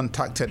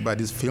contacted by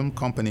this film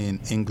company in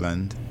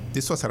England.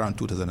 This was around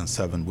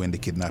 2007 when the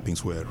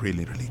kidnappings were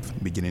really, really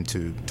beginning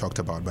to talked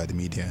about by the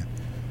media.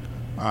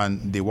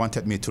 And they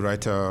wanted me to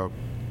write a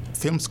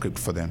film script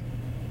for them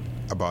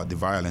about the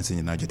violence in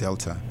the Niger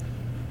Delta.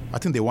 I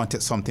think they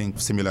wanted something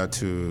similar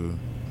to,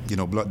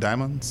 Blood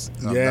Diamonds.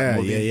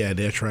 Yeah,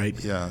 that's right.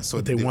 Yeah, so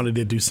but they wanted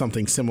to do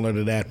something similar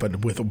to that, but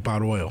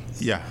about oil.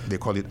 Yeah, they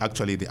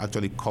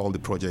actually called the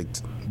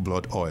project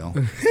Blood Oil.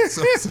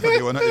 so they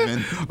were not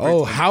even.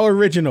 Oh, how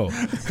original!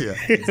 Yeah,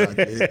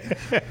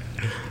 exactly.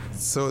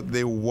 So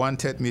they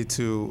wanted me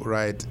to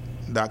write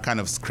that kind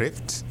of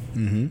script,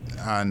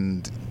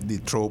 and the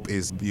trope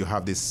is you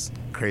have this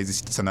crazy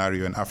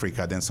scenario in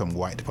Africa, then some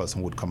white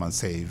person would come and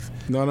save.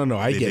 No,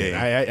 I get it.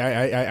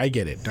 I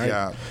get it.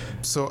 Yeah.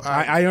 So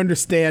I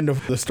understand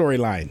the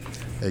storyline.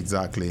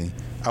 Exactly.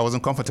 I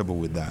wasn't comfortable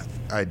with that.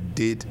 I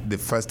did the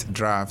first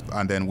draft,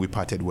 and then we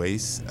parted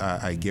ways.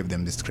 I gave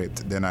them the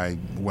script. Then I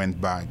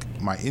went back.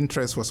 My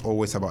interest was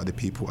always about the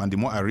people, and the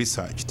more I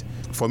researched,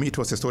 for me it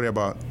was a story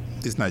about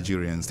these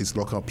Nigerians, these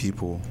local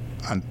people,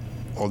 and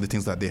all the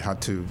things that they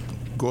had to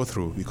go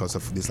through because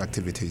of these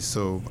activities.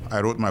 So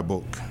I wrote my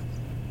book,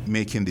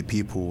 making the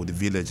people, the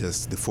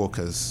villagers, the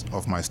focus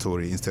of my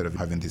story instead of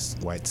having this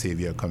white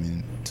savior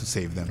coming to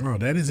save them. Oh,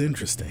 that is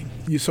interesting.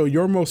 So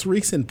your most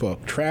recent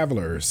book,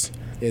 Travelers,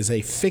 is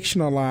a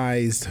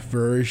fictionalized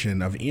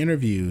version of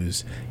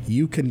interviews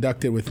you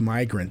conducted with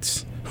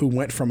migrants who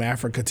went from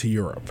Africa to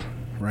Europe,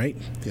 right?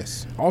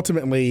 Yes.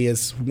 Ultimately,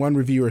 as one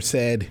reviewer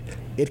said,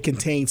 it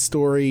contains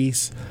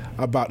stories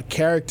about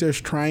characters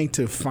trying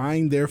to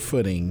find their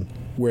footing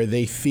where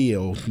they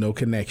feel no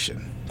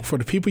connection. For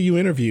the people you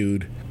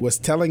interviewed, was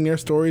telling their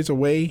stories a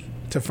way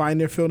to find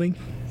their footing?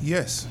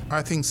 Yes,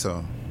 I think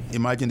so.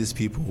 Imagine these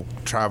people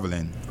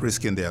traveling,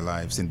 risking their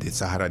lives in the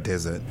Sahara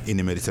Desert, in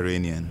the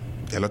Mediterranean.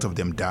 A lot of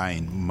them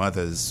dying,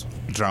 mothers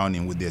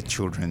drowning with their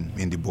children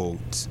in the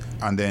boats,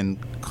 and then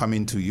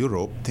coming to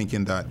Europe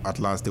thinking that at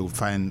last they will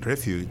find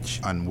refuge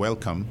and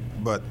welcome,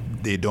 but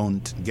they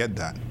don't get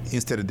that.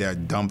 Instead, they are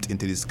dumped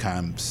into these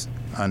camps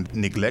and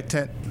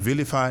neglected,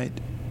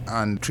 vilified,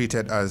 and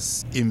treated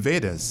as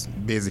invaders,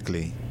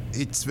 basically.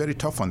 It's very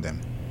tough on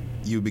them.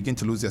 You begin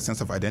to lose your sense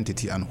of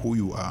identity and who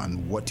you are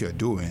and what you're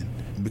doing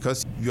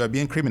because you are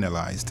being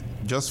criminalized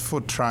just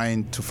for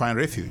trying to find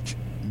refuge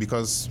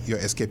because you're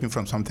escaping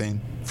from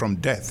something, from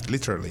death,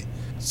 literally.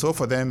 So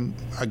for them,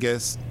 I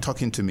guess,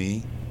 talking to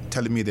me,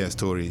 telling me their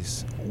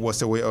stories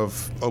was a way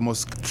of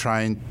almost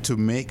trying to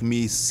make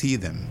me see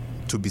them,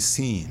 to be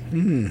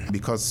seen,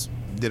 because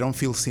they don't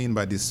feel seen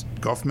by this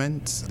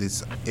government,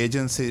 these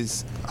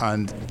agencies,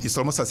 and it's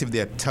almost as if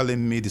they're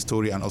telling me the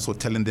story and also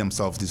telling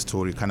themselves the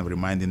story, kind of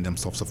reminding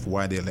themselves of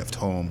why they left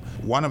home.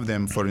 One of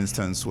them, for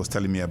instance, was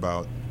telling me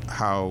about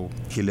how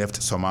he left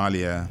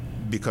Somalia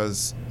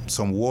because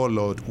some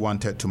warlord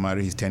wanted to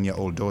marry his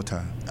 10-year-old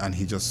daughter, and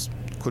he just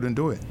couldn't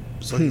do it.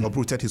 So he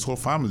uprooted his whole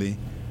family.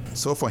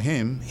 So for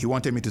him, he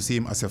wanted me to see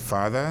him as a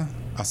father,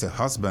 as a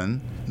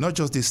husband, not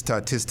just this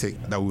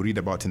statistic that we read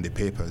about in the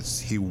papers.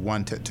 He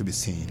wanted to be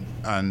seen.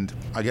 And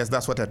I guess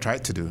that's what I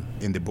tried to do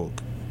in the book,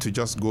 to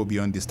just go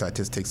beyond the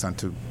statistics and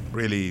to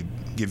really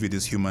give you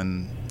this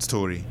human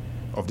story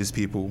of these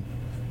people.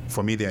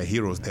 For me, they are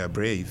heroes, they are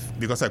brave,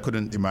 because I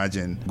couldn't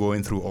imagine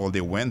going through all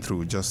they went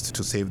through just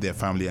to save their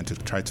family and to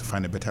try to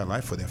find a better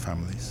life for their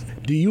families.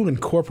 Do you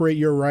incorporate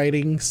your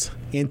writings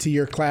into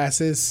your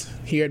classes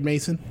here at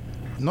Mason?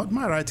 Not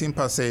my writing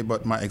per se,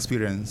 but my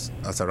experience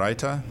as a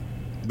writer,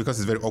 because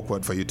it's very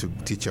awkward for you to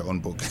teach your own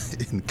book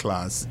in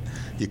class.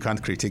 You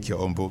can't critique your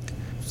own book.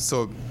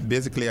 So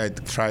basically, I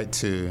try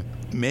to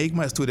make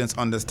my students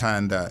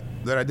understand that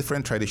there are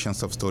different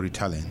traditions of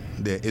storytelling.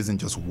 There isn't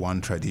just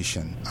one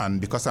tradition.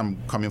 And because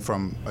I'm coming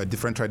from a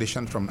different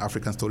tradition, from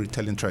African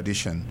storytelling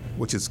tradition,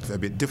 which is a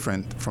bit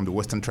different from the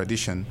Western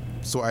tradition,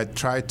 so I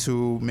try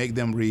to make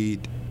them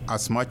read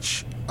as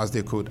much as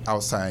they could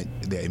outside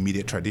their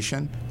immediate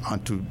tradition,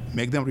 and to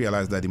make them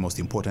realize that the most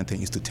important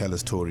thing is to tell a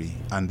story,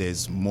 and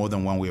there's more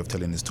than one way of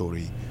telling a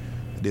story.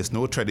 There's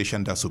no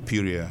tradition that's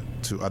superior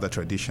to other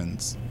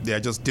traditions. They are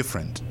just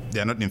different.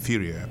 They are not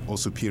inferior or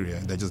superior.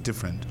 They're just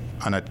different.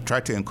 And I try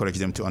to encourage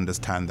them to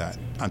understand that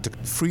and to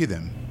free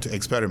them to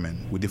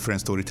experiment with different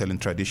storytelling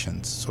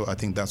traditions. So I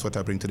think that's what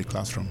I bring to the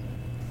classroom.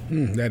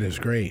 That is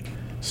great.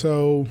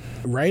 So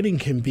writing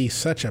can be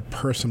such a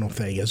personal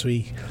thing. As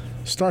we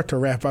start to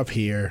wrap up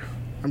here,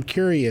 I'm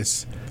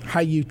curious how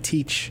you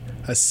teach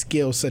a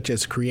skill such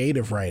as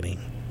creative writing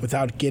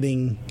without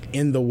getting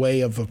in the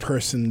way of a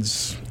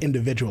person's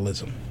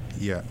individualism?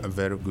 Yeah, a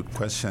very good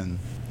question.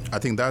 I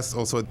think that's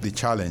also the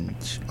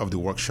challenge of the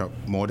workshop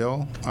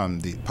model,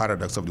 the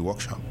paradox of the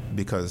workshop,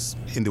 because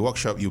in the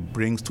workshop you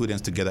bring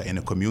students together in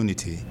a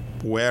community,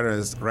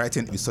 whereas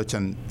writing is such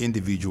an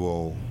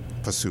individual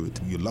pursuit.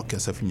 You lock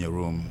yourself in your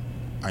room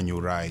and you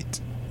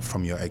write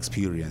from your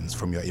experience,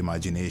 from your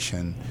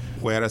imagination,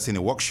 whereas in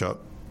a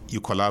workshop you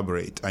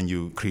collaborate and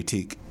you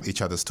critique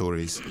each other's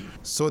stories.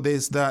 So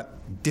there's that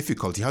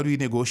difficulty. How do you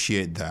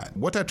negotiate that?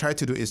 What I try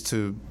to do is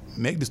to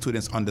make the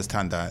students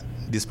understand that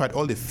despite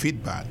all the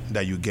feedback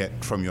that you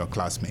get from your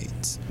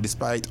classmates,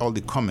 despite all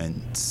the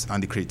comments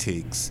and the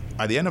critiques,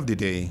 at the end of the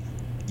day,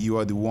 you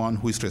are the one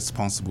who is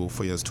responsible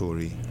for your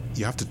story.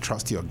 You have to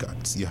trust your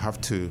guts. You have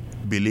to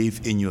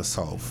believe in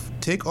yourself.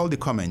 Take all the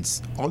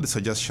comments, all the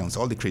suggestions,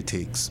 all the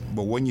critiques,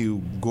 but when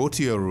you go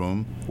to your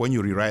room, when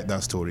you rewrite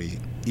that story,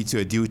 it's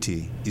your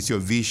duty, it's your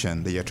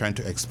vision that you're trying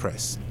to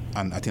express.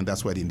 And I think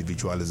that's where the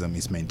individualism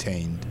is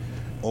maintained.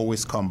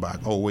 Always come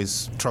back,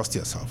 always trust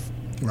yourself.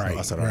 Right,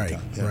 as a writer.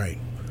 Right.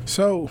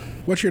 So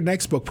what's your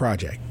next book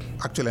project?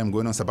 Actually, I'm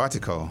going on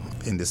sabbatical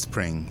in the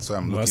spring, so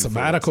I'm looking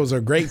sabbaticals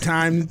are great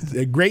times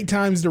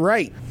to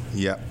write.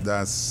 Yeah,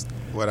 that's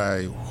what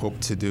I hope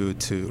to do,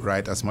 to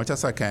write as much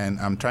as I can.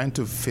 I'm trying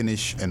to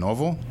finish a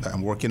novel that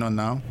I'm working on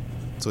now.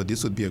 So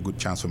this would be a good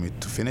chance for me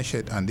to finish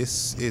it. And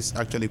this is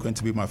actually going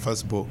to be my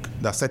first book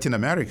that's set in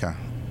America.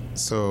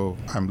 So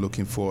I'm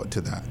looking forward to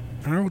that.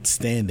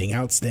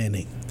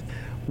 Outstanding.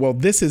 Well,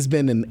 this has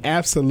been an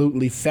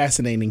absolutely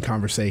fascinating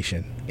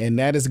conversation. And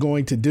that is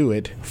going to do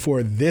it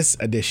for this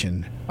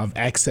edition of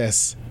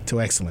Access to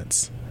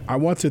Excellence. I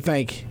want to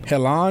thank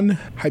Helan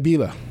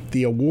Habila,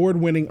 the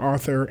award-winning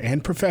author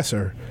and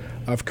professor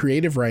of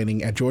creative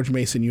writing at George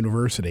Mason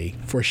University,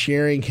 for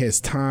sharing his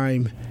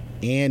time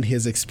and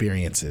his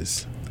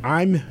experiences.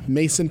 I'm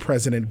Mason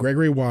President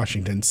Gregory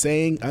Washington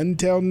saying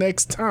until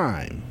next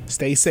time,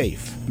 stay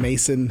safe,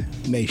 Mason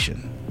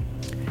Nation.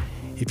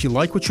 If you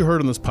like what you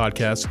heard on this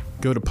podcast,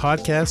 go to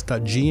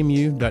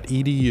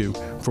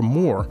podcast.gmu.edu for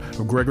more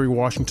of Gregory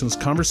Washington's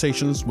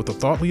conversations with the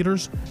thought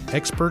leaders,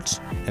 experts,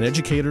 and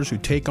educators who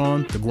take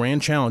on the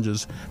grand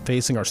challenges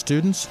facing our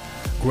students,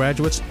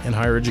 graduates, and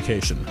higher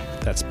education.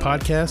 That's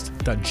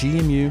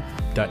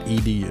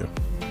podcast.gmu.edu.